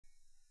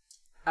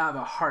have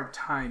a hard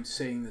time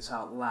saying this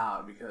out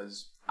loud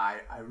because I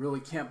really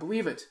can't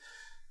believe it.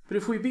 But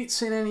if we beat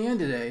Saint-Etienne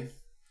today,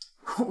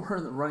 we're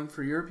in the running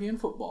for European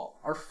football,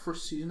 our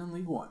first season in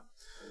Ligue 1.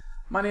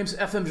 My name's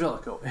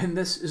FM19, and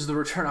this is the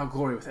Ritornu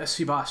Gloria with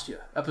SC Bastia,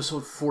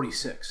 episode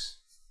 46.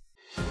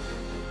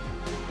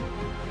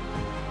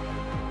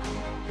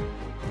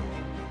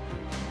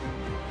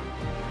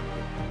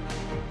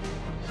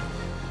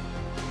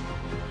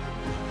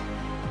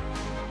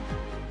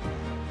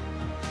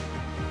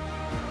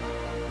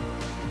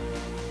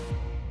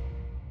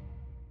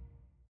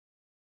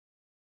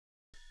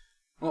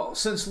 Well,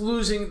 since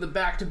losing the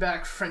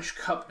back-to-back French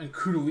Cup and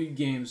Coup de Ligue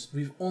games,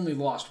 we've only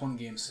lost one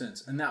game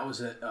since, and that was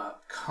at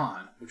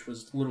Cannes, which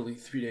was literally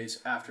 3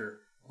 days after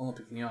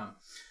Olympique Lyon.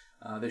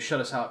 They shut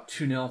us out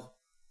 2-0.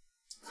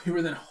 We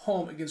were then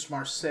home against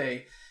Marseille,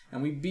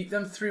 and we beat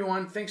them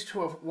 3-1 thanks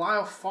to a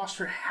Lyle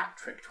Foster hat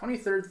trick,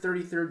 23rd,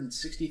 33rd, and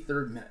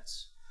 63rd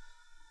minutes.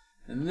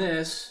 And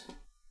this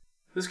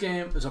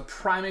game is a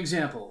prime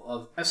example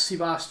of SC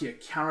Bastia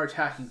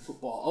counterattacking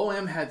football.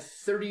 OM had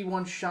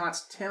 31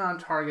 shots, 10 on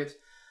target,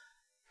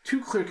 2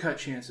 clear-cut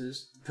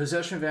chances. The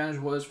possession advantage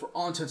was, for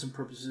all intents and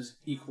purposes,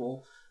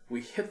 equal.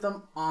 We hit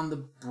them on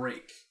the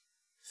break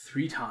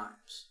 3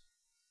 times.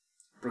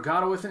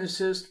 Brigado with an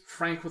assist,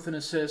 Frank with an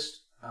assist.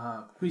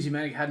 Queasy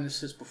Manig had an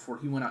assist before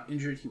he went out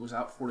injured. He was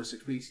out 4 to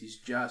 6 weeks. He's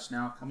just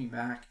now coming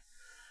back.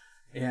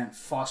 And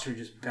Foster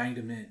just banged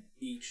him in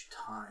each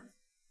time.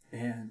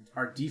 And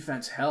our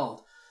defense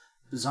held.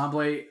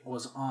 Zamble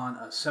was on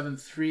a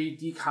 7-3.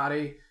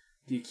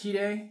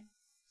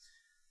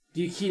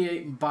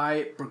 Diakite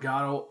by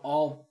Brigado,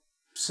 all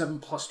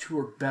 7+2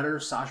 or better.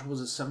 Sasha was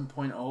a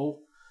 7.0.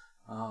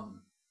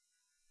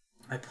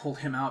 I pulled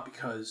him out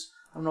because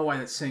I don't know why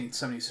that's saying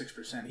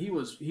 76%. He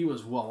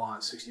was well on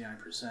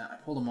 69%. I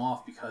pulled him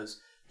off because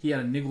he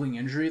had a niggling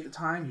injury at the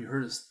time. He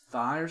hurt his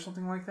thigh or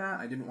something like that.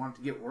 I didn't want it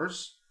to get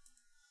worse.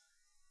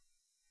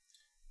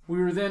 We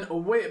were then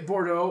away at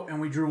Bordeaux and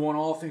we drew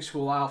 1-1 thanks to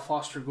a Lyle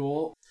Foster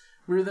goal.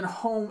 We were then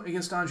home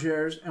against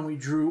Angers and we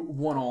drew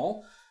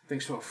 1-1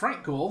 thanks to a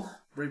Frank goal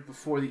right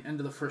before the end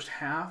of the first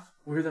half.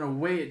 We were then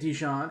away at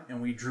Dijon and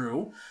we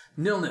drew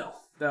 0-0.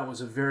 That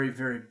was a very,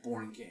 very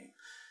boring game.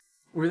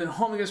 We were then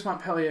home against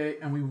Montpellier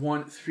and we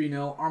won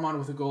 3-0. Armand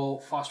with a goal,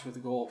 Foster with a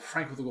goal,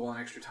 Frank with a goal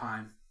in extra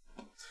time.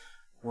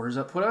 Where does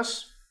that put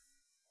us?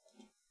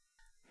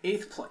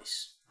 8th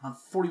place on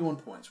 41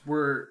 points.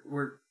 We're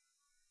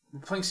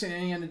playing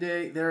Saint-Etienne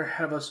today. They're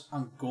ahead of us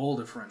on goal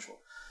differential.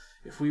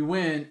 If we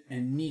win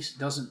and Nice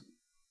doesn't,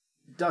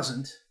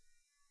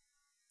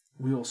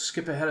 we will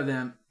skip ahead of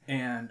them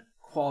and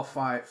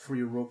qualify for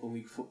Europa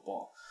League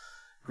football.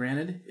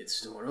 Granted, it's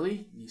still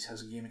early. Nice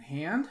has a game in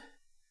hand.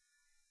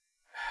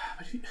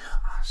 But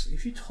honestly,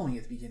 if you told me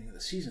at the beginning of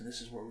the season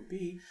this is where we'd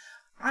be,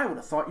 I would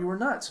have thought you were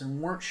nuts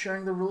and weren't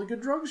sharing the really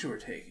good drugs you were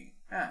taking.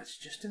 It's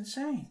just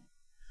insane.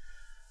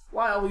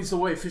 Lyle leads the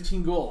way,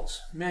 15 goals.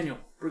 Manuel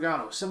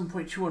Brigado,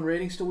 7.2 on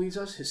rating, still leads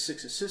us. His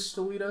 6 assists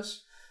still lead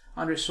us.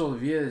 Andre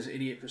Solavia, his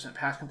 88%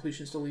 pass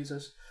completion still leads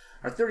us.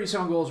 Our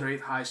 37 goals are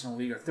 8th highest in the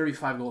league. Our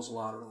 35 goals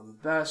allowed are one of the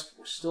best.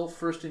 We're still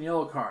first in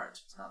yellow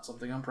cards. It's not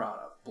something I'm proud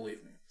of,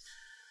 believe me.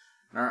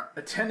 And our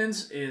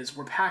attendance is,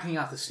 we're packing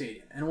out the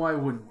stadium. And why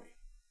wouldn't we?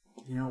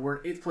 You know, we're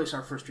in 8th place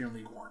our first year in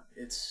League 1.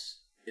 It's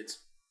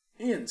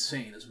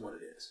insane is what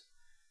it is.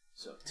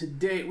 So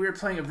today we are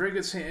playing a very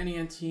good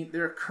Saint-Etienne team.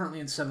 They're currently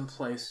in 7th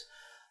place.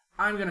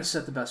 I'm going to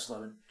set the best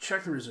 11,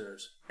 check the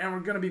reserves, and we're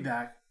going to be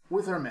back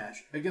with our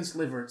match against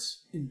Les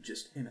Verts in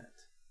just a minute.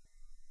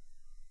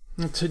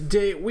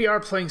 Today we are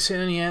playing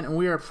Saint-Etienne and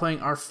we are playing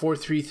our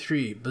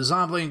 4-3-3.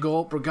 Bazamble in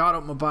goal,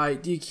 Brigado, Mabai,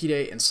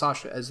 Diakite, and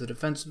Sasha as the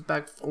defensive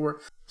back four.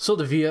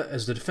 Soldavia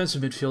as the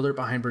defensive midfielder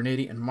behind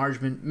Bernardi and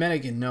Marjman.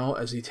 Menig and No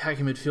as the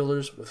attacking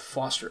midfielders with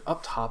Foster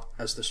up top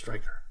as the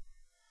striker.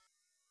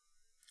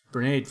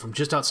 Bernardi from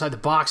just outside the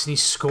box and he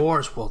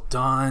scores. Well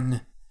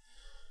done.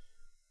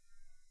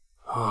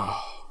 Oh.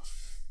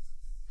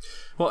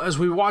 Well, as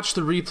we watch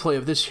the replay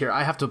of this here,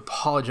 I have to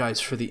apologize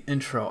for the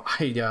intro.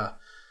 I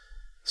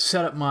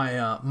set up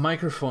my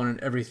microphone and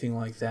everything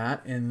like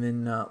that, and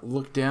then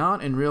looked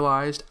down and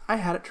realized I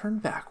had it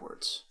turned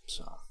backwards.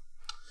 So,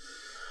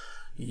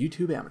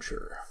 YouTube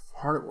amateur,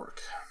 hard at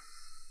work.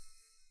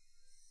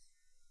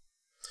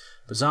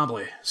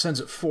 Bazamble sends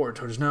it forward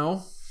towards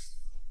No,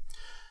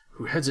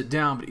 who heads it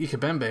down, but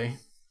Ikebembe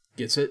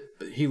gets it,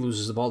 but he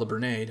loses the ball to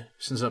Bernard.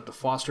 Sends it up to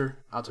Foster,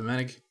 out to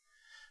Menig.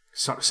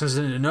 Sends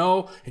it into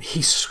No, and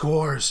he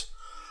scores.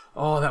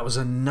 Oh, that was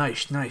a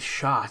nice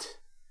shot.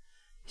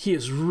 He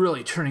is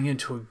really turning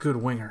into a good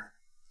winger.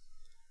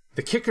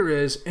 The kicker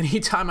is,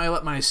 anytime I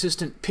let my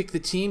assistant pick the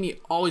team, he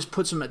always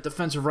puts him at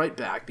defensive right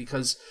back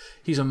because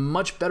he's a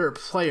much better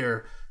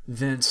player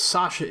than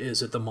Sasha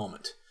is at the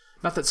moment.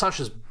 Not that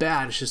Sasha's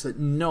bad, it's just that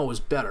No is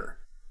better.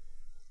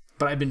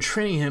 But I've been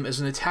training him as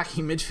an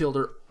attacking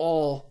midfielder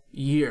all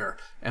year,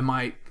 and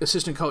my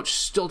assistant coach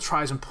still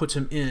tries and puts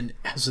him in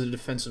as a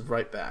defensive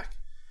right back.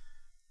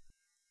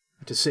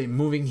 To say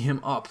moving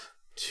him up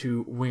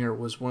to winger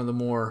was one of the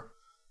more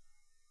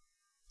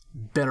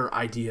better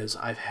ideas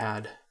I've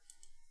had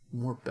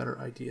more better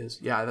ideas.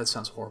 Yeah, that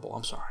sounds horrible.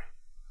 I'm sorry.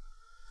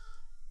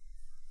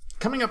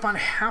 Coming up on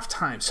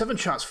halftime, 7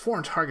 shots, 4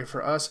 on target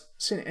for us.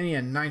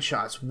 Saint-Etienne, 9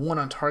 shots, 1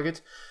 on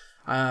target.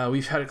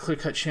 We've had a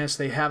clear-cut chance.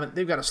 They haven't.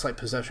 They've got a slight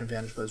possession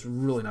advantage, but it's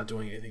really not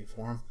doing anything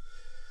for them.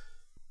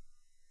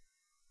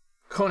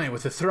 Kone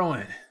with the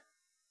throw-in.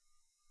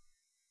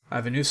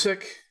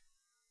 Ivanusik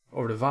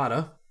over to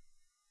Vada.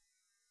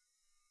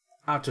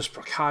 Out to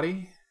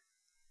Spracati.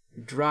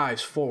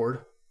 Drives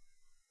forward.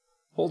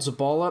 Holds the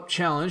ball up,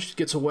 challenged,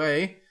 gets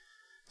away.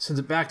 Sends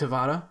it back to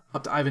Vada.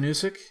 Up to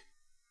Ivanusik.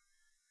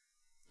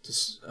 To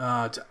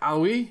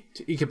Aoui.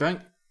 To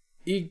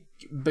Ikebekembe.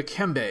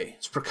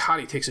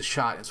 Spracati takes a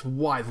shot. It's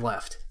wide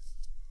left.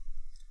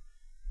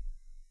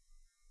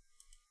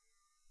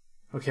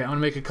 Okay, I'm going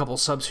to make a couple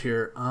subs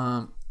here.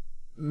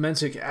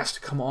 Menzik has to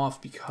come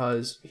off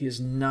because he is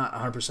not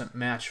 100%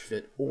 match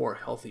fit or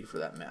healthy for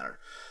that matter.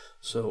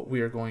 So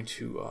we are going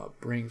to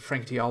bring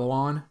Frank Diallo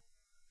on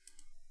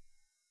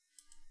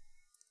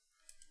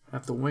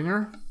at the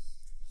winger.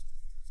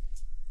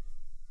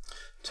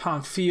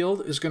 Tom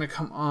Field is going to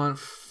come on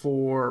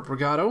for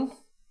Brigado.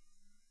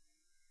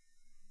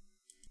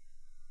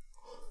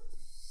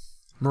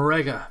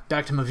 Marega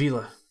back to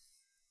Mavila.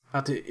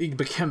 Out to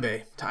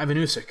Igbekembe. To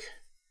Ivanusik.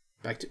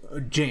 Back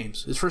to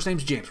James. His first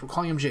name's James. We're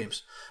calling him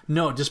James.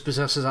 No,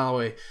 dispossesses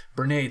Alloway.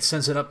 Bernade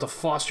sends it up to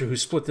Foster, who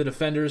split the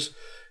defenders.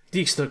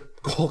 Dekes the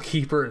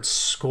goalkeeper and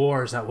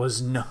scores. That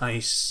was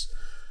nice.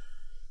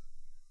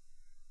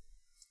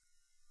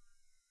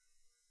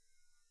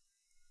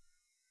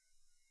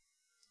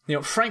 You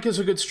know, Frank is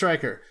a good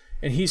striker,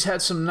 and he's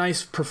had some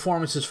nice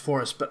performances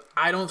for us, but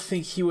I don't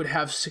think he would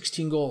have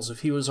 16 goals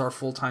if he was our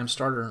full-time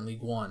starter in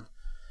League One.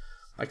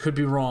 I could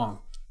be wrong.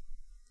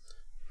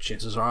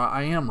 Chances are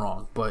I am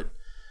wrong, but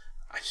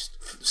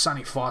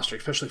signing Foster,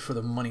 especially for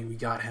the money we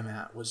got him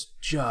at, was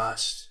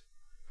just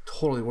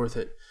totally worth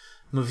it.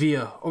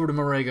 Mavia over to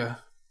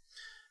Marega.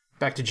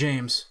 Back to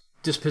James.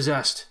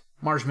 Dispossessed.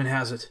 Marshman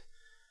has it.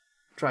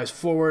 Drives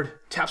forward.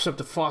 Taps up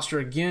to Foster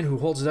again, who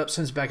holds it up,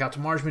 sends it back out to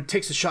Marshman.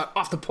 Takes the shot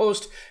off the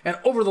post and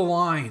over the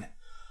line.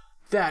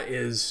 That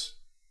was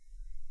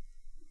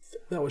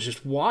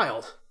just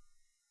wild.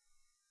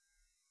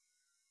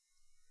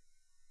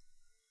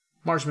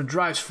 Marshman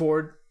drives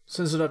forward.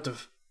 Sends it up to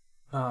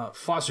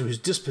Foster, who's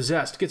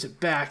dispossessed. Gets it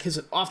back. Hits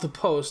it off the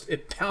post.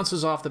 It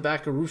bounces off the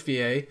back of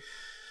Ruffier.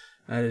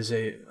 That is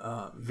a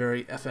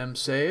very FM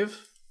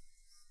save.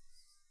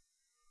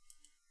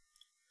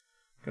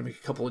 Gonna make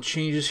a couple of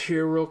changes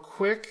here real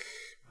quick.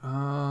 We're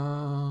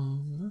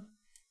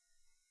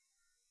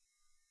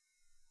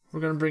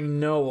gonna bring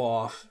No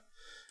off,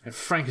 and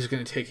Frank is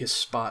gonna take his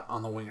spot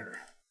on the winger.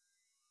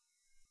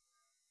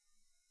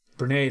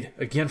 Bernade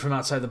again from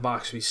outside the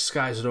box. He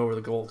skies it over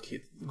the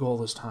goal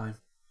this time.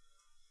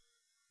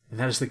 And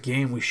that is the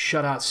game. We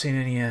shut out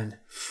Saint-Etienne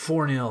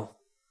 4-0.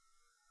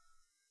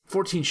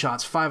 14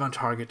 shots, 5 on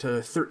target to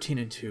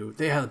 13-2.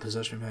 They had the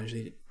possession advantage.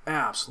 They did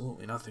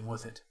absolutely nothing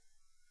with it.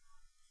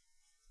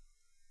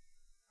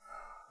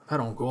 That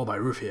own goal by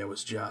Ruffier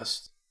was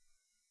just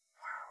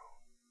wow.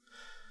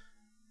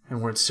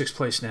 And we're in 6th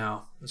place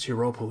now. It's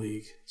Europa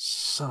League.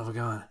 Son of a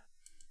gun.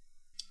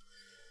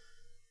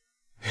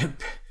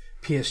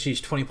 PSG's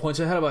 20 points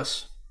ahead of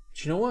us.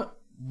 But you know what?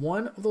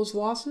 One of those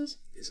losses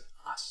is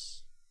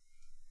us.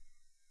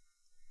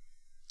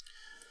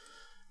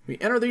 We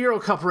enter the Euro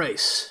Cup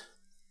race.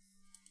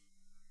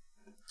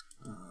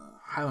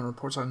 Highland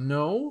reports on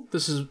No.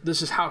 This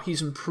is how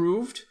he's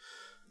improved.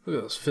 Look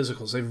at those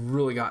physicals. They've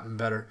really gotten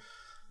better.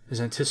 His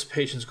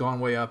anticipation's gone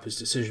way up. His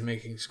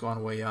decision-making's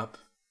gone way up.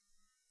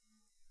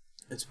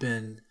 It's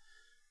been...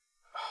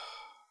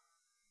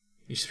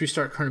 He's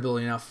 3-star current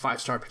ability now,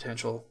 5-star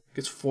potential.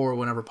 Gets 4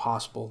 whenever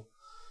possible.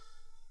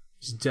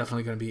 He's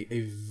definitely going to be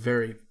a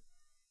very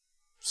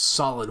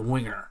solid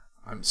winger.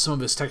 I mean, some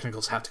of his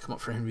technicals have to come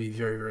up for him to be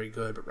very, very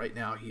good, but right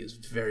now he is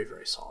very,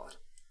 very solid.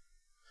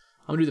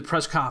 I'm going to do the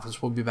press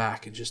conference. We'll be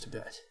back in just a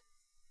bit.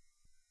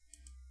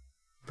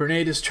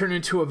 Bernade has turned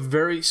into a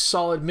very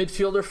solid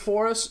midfielder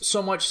for us,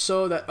 so much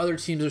so that other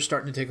teams are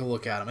starting to take a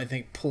look at him. I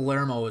think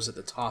Palermo is at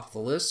the top of the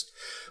list.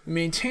 We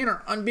maintain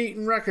our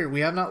unbeaten record.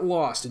 We have not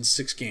lost in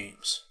 6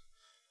 games.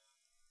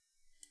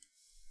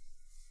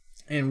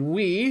 And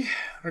we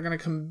are going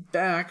to come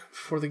back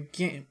for the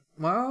game.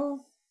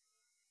 Well,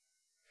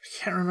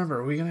 I can't remember.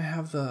 Are we going to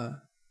have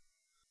the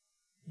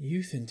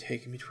youth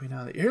intake in between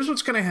now? Here's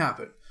what's going to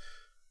happen.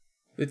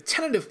 The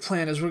tentative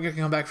plan is we're going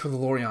to come back for the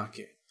Lorient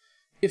game.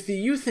 If the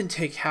youth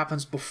intake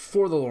happens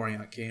before the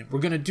Lorient game, we're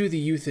going to do the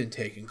youth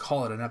intake and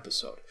call it an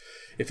episode.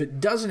 If it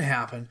doesn't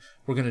happen,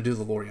 we're going to do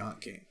the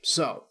Lorient game.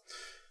 So,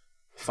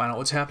 find out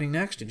what's happening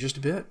next in just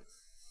a bit.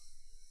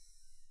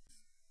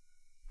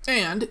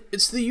 And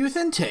it's the youth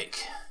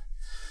intake.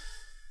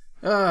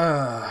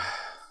 Look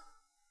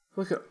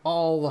at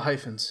all the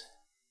hyphens.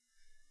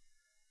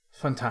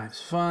 Fun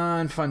times.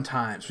 Fun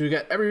times. We've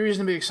got every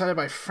reason to be excited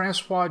by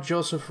Francois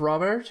Joseph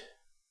Robert,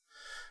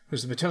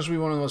 who's the potential to be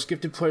one of the most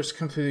gifted players to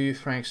come through the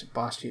youth ranks at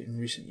Bastia in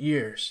recent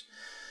years.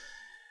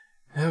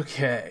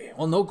 Okay.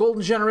 Well, no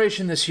golden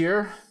generation this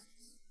year.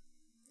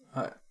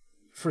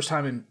 first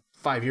time in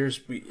 5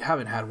 years we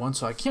haven't had one,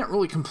 so I can't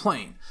really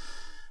complain.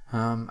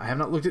 I have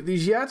not looked at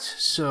these yet,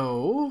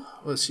 so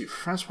let's see.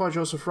 Francois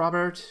Joseph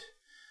Robert,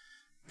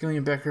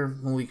 Gillian Becker,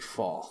 Malik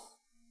Fall.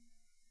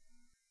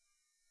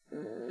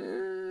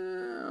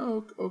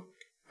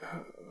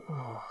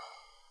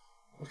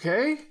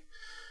 Okay.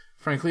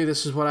 Frankly,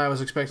 this is what I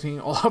was expecting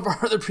all of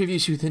our other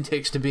previous youth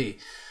intakes to be.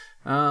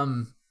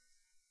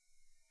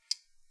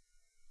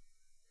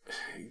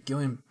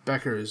 Gillian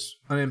Becker is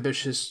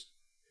unambitious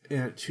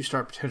and a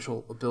 2-star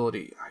potential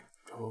ability.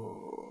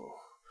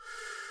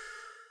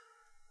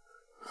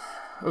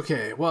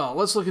 Okay, well,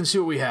 let's look and see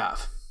what we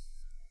have.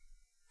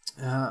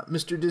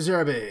 Mr.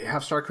 Deserbe,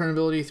 half-star current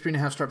ability,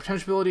 3.5-star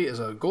potential ability as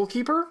a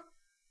goalkeeper.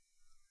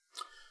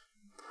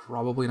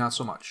 Probably not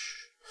so much.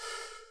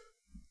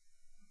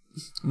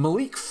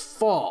 Malik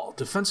Fall,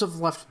 defensive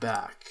left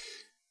back.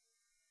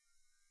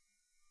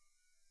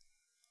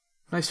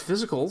 Nice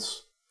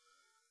physicals.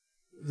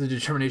 The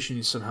determination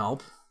needs some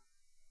help.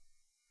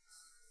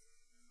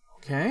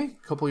 Okay,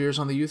 a couple years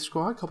on the youth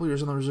squad, a couple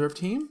years on the reserve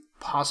team,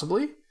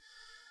 possibly.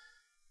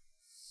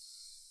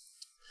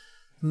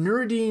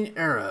 Nuruddin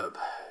Arab,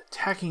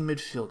 attacking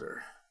midfielder.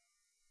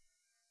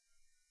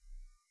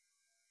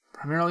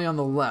 Primarily on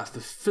the left. The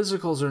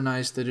physicals are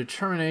nice, the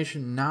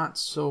determination not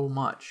so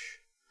much.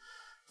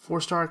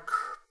 4-star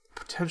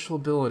potential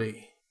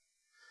ability.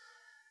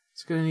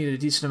 It's going to need a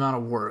decent amount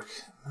of work.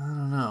 I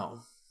don't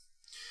know.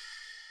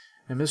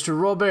 And Mr.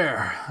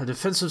 Robert, a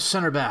defensive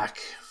center back.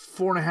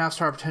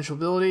 4.5-star potential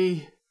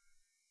ability.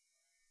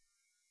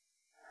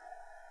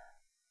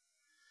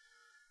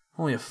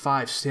 Only a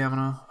 5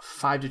 stamina,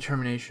 5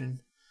 determination.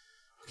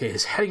 Okay,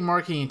 his heading,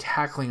 marking, and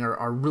tackling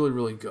are really,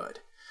 really good.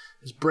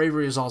 His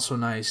bravery is also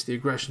nice. The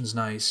aggression's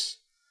nice.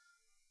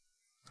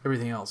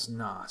 Everything else,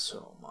 not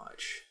so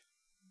much.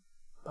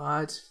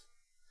 But,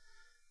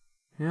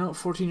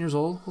 14 years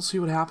old. We'll see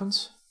what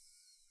happens.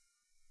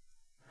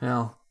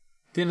 Well,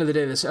 at the end of the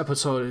day, this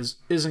episode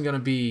isn't going to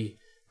be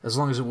as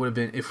long as it would have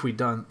been if we'd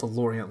done the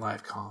Lorient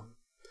live com.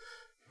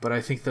 But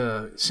I think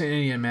the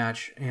Saint-Etienne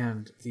match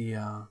and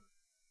the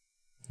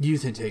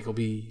youth intake will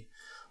be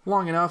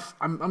long enough.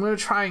 I'm going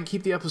to try and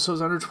keep the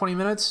episodes under 20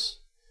 minutes.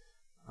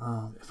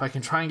 If I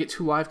can try and get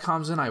 2 live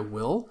comms in, I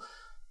will.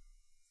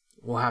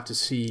 We'll have to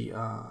see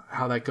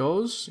how that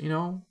goes,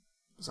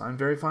 as I'm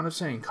very fond of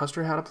saying.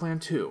 Custer had a plan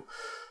too.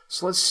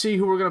 So let's see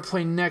who we're going to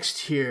play next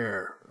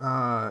here.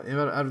 Out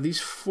of these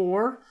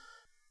 4,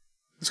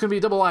 it's going to be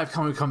a double live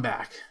comm when we come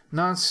back.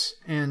 Nantes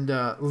and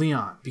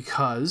Lyon,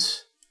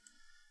 because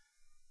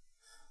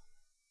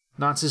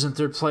Nantes is in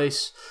 3rd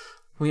place,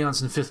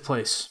 Lyon's in 5th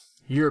place.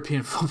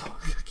 European football.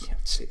 I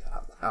can't say that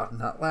out loud and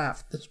not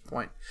laugh at this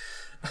point.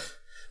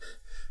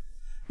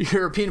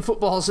 European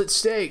football is at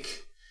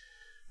stake.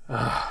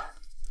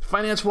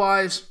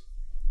 Finance-wise,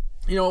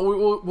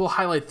 we'll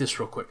highlight this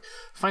real quick.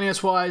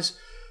 Finance-wise,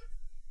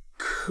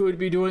 could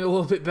be doing a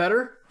little bit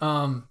better.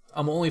 I'm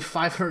only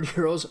 500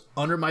 euros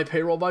under my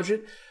payroll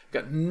budget.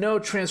 Got no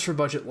transfer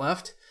budget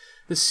left.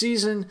 This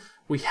season,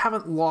 we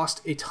haven't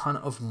lost a ton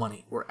of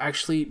money. We're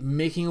actually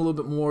making a little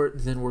bit more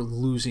than we're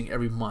losing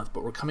every month,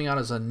 but we're coming out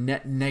as a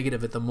net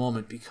negative at the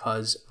moment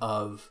because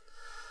of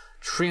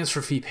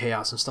transfer fee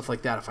payouts and stuff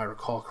like that, if I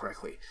recall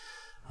correctly.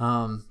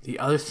 The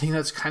other thing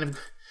that's kind of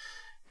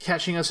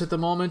catching us at the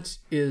moment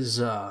is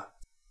the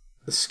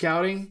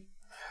scouting.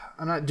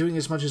 I'm not doing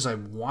as much as I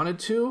wanted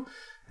to,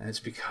 and it's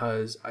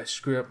because I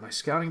screwed up my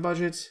scouting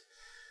budget.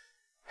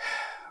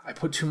 I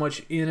put too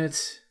much in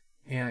it,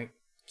 and I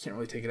can't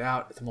really take it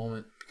out at the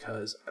moment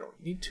because I don't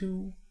need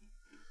to.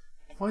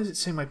 Why does it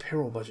say my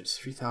payroll budget's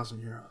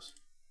 3,000 euros?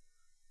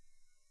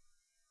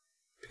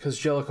 Because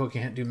Jellicoe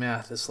can't do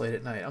math this late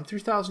at night. I'm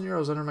 3,000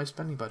 euros under my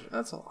spending budget.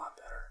 That's a lot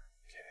better.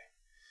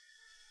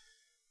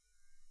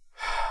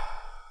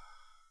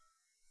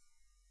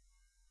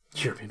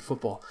 Okay. European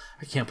football.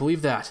 I can't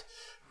believe that.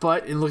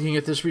 But in looking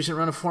at this recent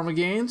run of form of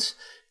games,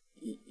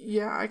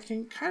 yeah, I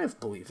can kind of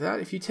believe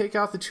that. If you take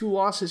out the 2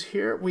 losses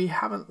here, we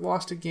haven't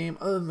lost a game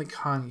other than the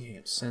Cannes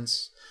game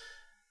since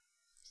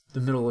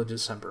the middle of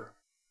December.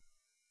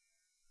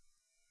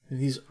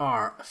 These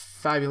are a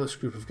fabulous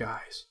group of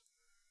guys.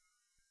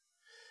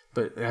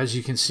 But as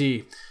you can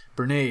see,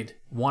 Bernade,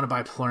 wanted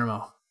by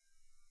Palermo.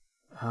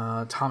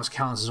 Thomas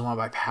Callens is wanted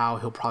by Pau.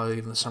 He'll probably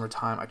leave in the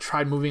summertime. I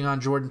tried moving on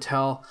Jordan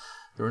Tell.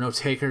 There were no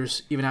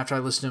takers. Even after I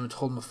listened to him and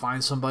told him to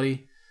find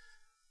somebody.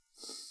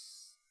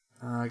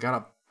 I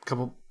got a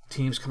couple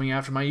teams coming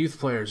after my youth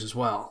players as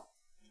well.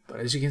 But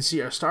as you can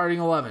see, our starting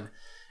 11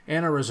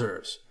 and our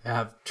reserves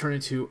have turned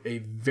into a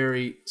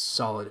very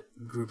solid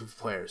group of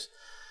players.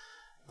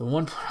 The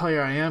one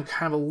player I am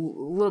kind of a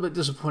little bit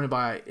disappointed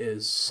by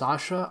is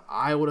Sasha.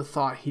 I would have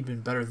thought he'd been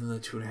better than the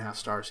 2.5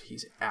 stars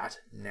he's at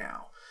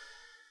now.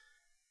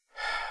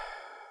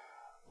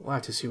 We'll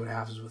have to see what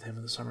happens with him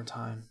in the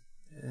summertime.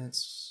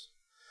 It's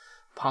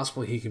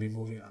possible he could be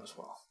moving on as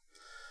well.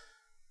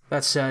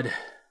 That said,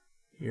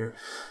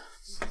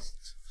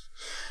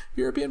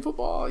 European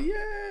football,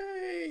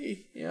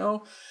 yay!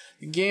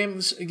 The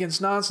games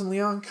against Nantes and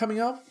Lyon coming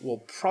up will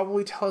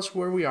probably tell us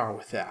where we are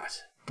with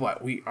that.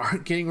 but we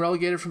aren't getting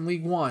relegated from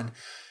League One,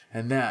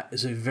 and that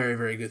is a very,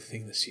 very good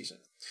thing this season.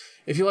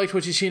 If you liked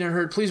what you've seen and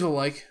heard, please leave a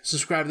like,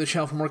 subscribe to the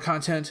channel for more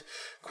content.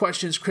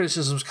 Questions,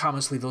 criticisms,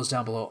 comments, leave those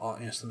down below. I'll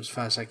answer them as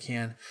fast as I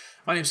can.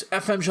 My name's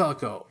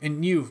FM19,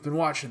 and you've been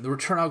watching the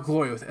Return Out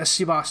Gloria with S.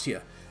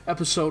 Sebastia,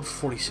 episode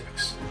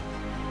 46.